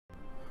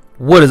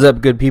What is up,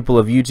 good people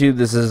of YouTube?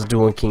 This is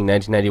Duel King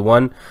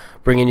 1991,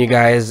 bringing you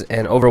guys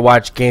an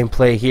Overwatch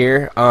gameplay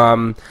here.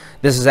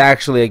 This is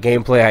actually a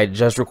gameplay I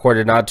just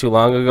recorded not too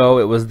long ago.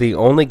 It was the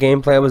only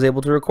gameplay I was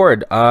able to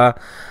record.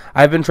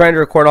 I've been trying to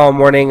record all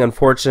morning.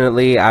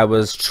 Unfortunately, I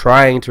was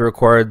trying to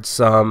record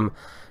some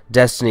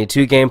Destiny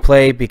 2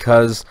 gameplay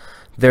because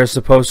they're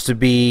supposed to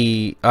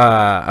be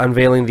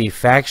unveiling the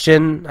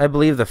faction, I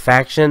believe, the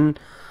faction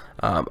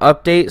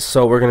update,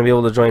 so we're going to be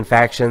able to join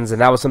factions,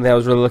 and that was something I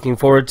was really looking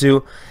forward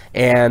to.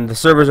 And the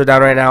servers are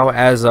down right now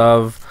as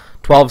of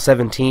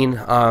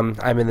 12/17.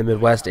 I'm in the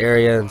Midwest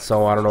area, and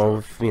so I don't know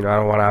if, I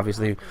don't want to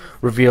obviously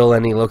reveal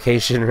any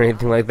location or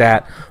anything like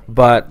that,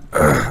 but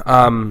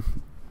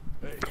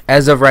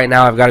as of right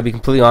now, I've got to be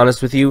completely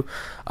honest with you.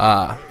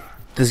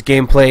 This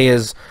gameplay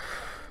is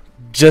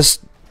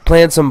just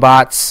playing some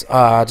bots,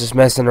 just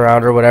messing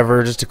around or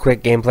whatever, just a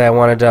quick gameplay I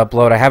wanted to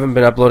upload. I haven't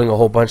been uploading a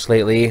whole bunch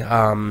lately.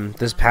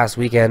 This past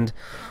weekend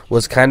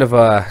was kind of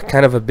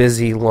a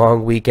busy,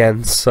 long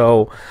weekend,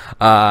 so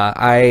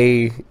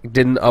I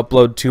didn't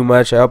upload too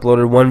much. I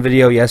uploaded one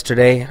video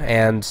yesterday,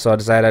 and so I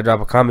decided I'd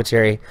drop a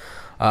commentary.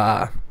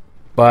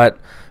 But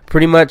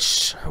pretty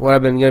much what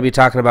I've been going to be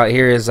talking about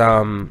here is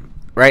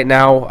right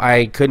now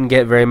I couldn't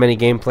get very many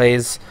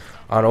gameplays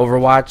on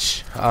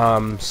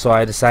Overwatch, so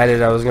I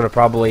decided I was going to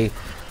probably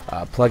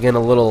plug in a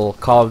little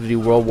Call of Duty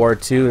World War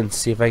II and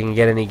see if I can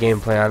get any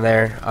gameplay on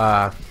there.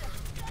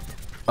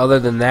 Other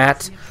than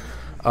that,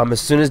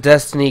 as soon as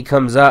Destiny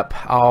comes up,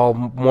 I'll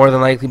more than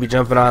likely be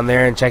jumping on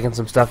there and checking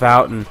some stuff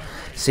out and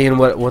seeing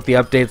what the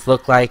updates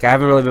look like. I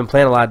haven't really been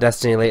playing a lot of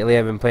Destiny lately.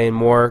 I've been playing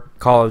more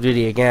Call of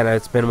Duty again.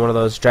 It's been one of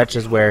those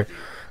stretches where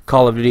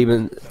Call of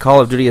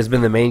Duty has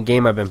been the main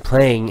game I've been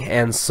playing,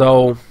 and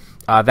so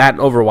that and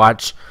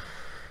Overwatch.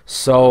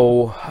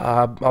 So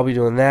I'll be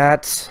doing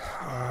that.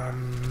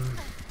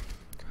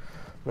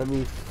 Let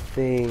me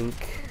think.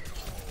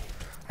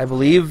 I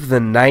believe the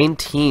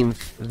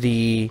 19th,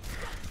 the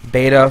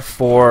beta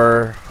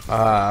for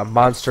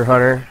Monster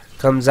Hunter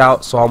comes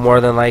out, so I'll more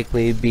than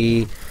likely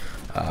be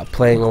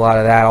playing a lot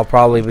of that. I'll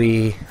probably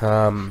be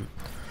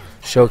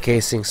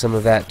showcasing some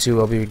of that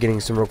too. I'll be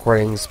getting some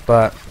recordings,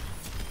 but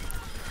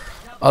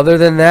other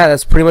than that,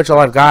 that's pretty much all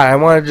I've got. I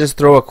want to just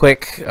throw a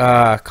quick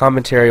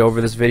commentary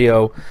over this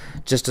video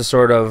just to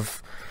sort of,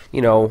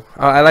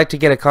 I like to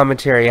get a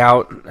commentary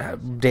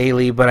out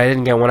daily, but I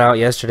didn't get one out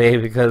yesterday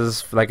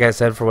because, like I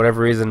said, for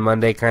whatever reason,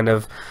 Monday kind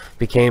of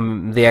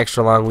became the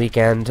extra long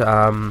weekend.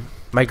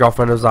 My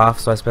girlfriend was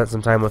off, so I spent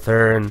some time with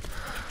her, and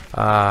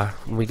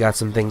we got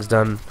some things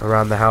done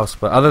around the house.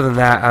 But other than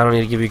that, I don't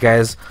need to give you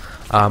guys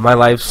my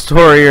life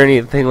story or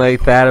anything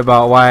like that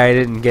about why I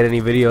didn't get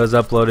any videos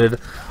uploaded,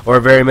 or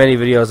very many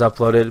videos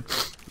uploaded.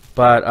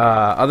 But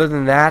other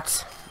than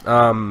that,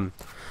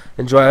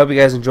 I hope you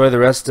guys enjoy the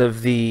rest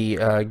of the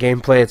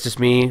gameplay. It's just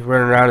me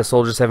running around as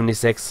Soldier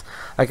 76.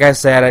 Like I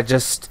said, I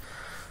just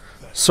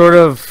sort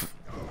of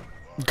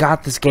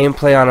got this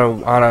gameplay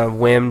on a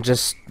whim.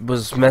 Just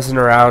was messing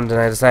around, and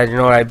I decided,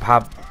 I'd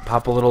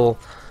pop a little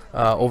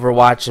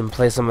Overwatch and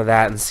play some of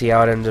that and see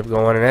how it ended up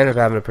going, and I ended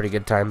up having a pretty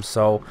good time.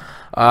 So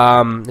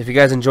if you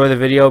guys enjoy the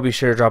video, be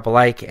sure to drop a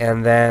like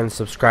and then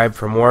subscribe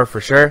for more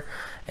for sure.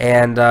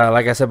 And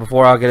like I said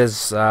before, I'll get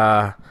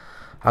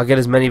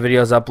as many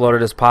videos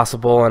uploaded as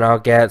possible, and I'll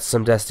get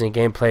some Destiny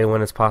gameplay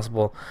when it's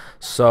possible.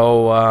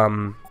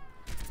 So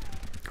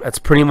that's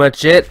pretty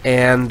much it,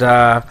 and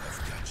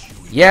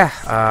yeah,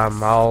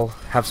 I'll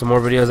have some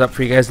more videos up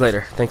for you guys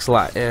later. Thanks a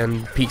lot,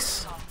 and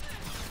peace.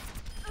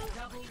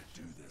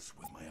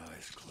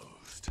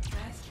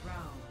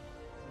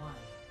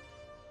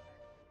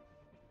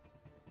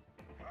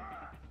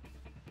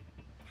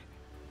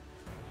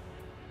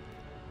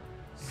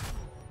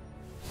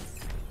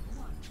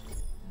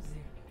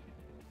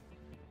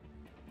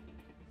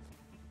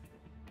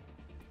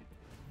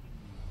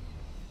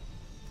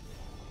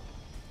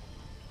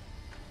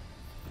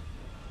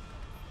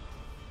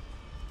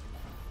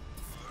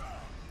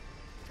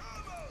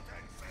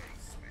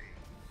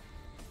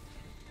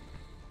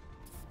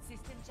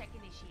 System check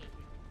initiated.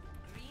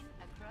 Green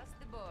across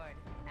the board.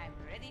 I'm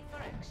ready for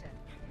action.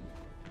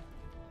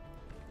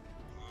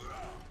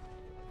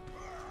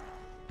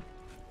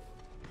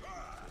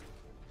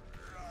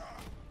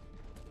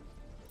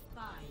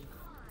 5,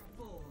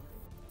 4,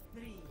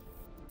 3,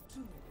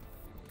 2,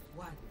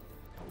 1.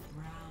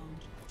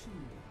 Round 2.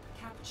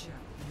 Capture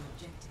the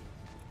objective.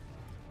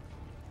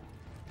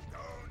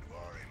 Don't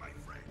worry, my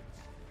friends.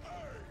 I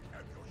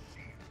am your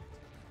shield.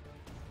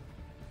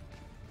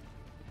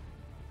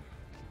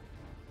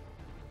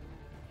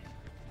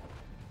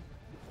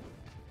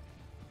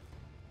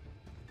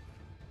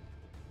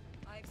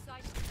 I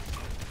excited.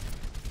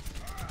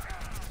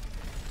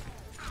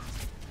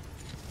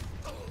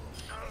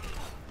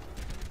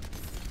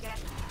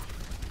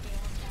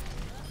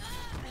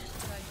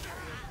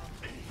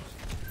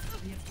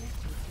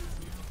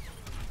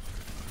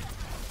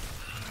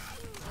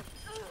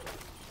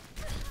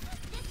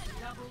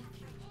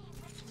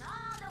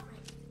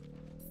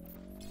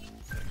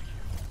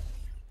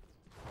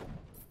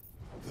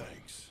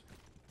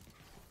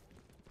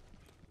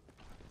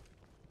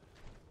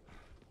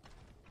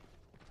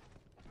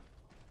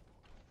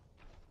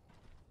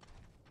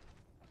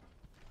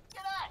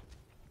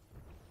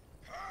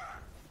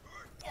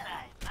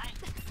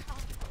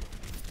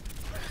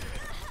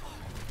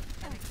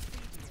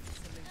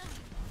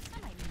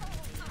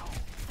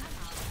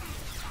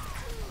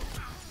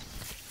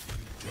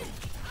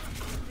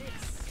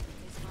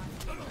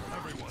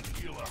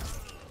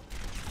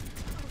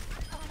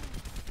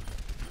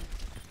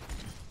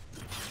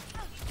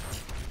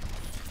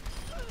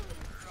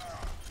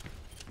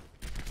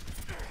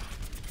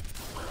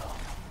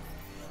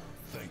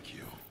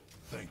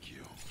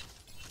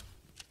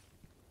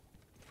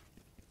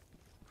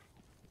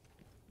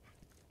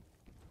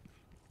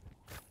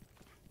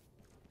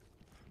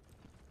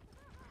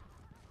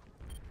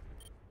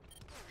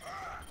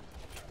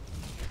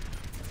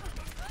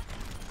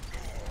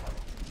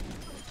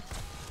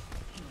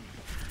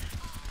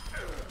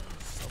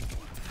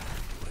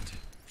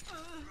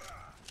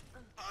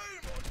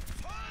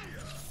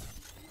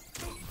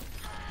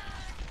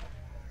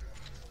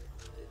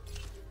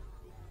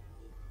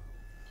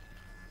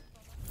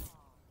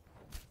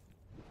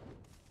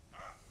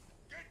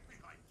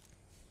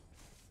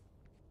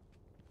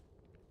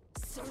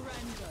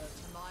 Surrender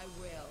to my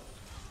will.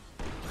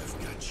 I've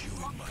got you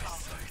in my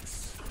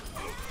sights.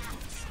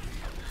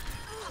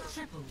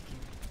 Triple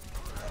kill.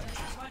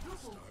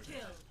 Quadruple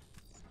kill.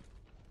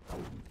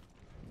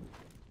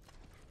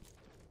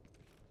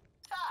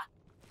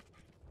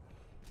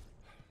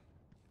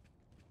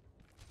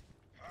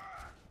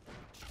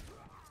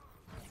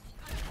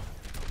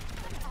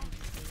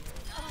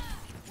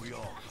 We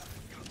all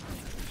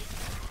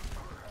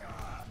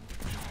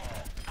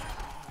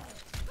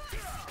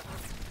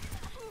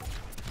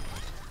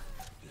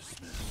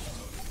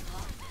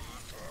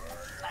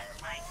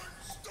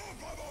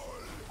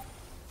unstoppable!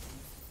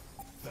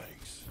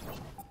 Thanks.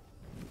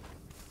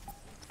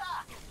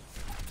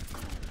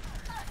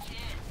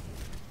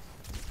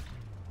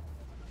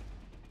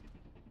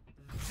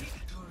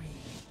 Victory.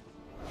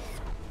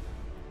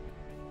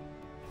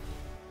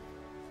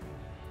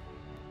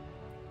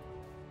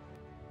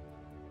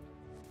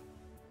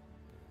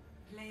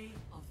 Play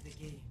of the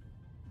game.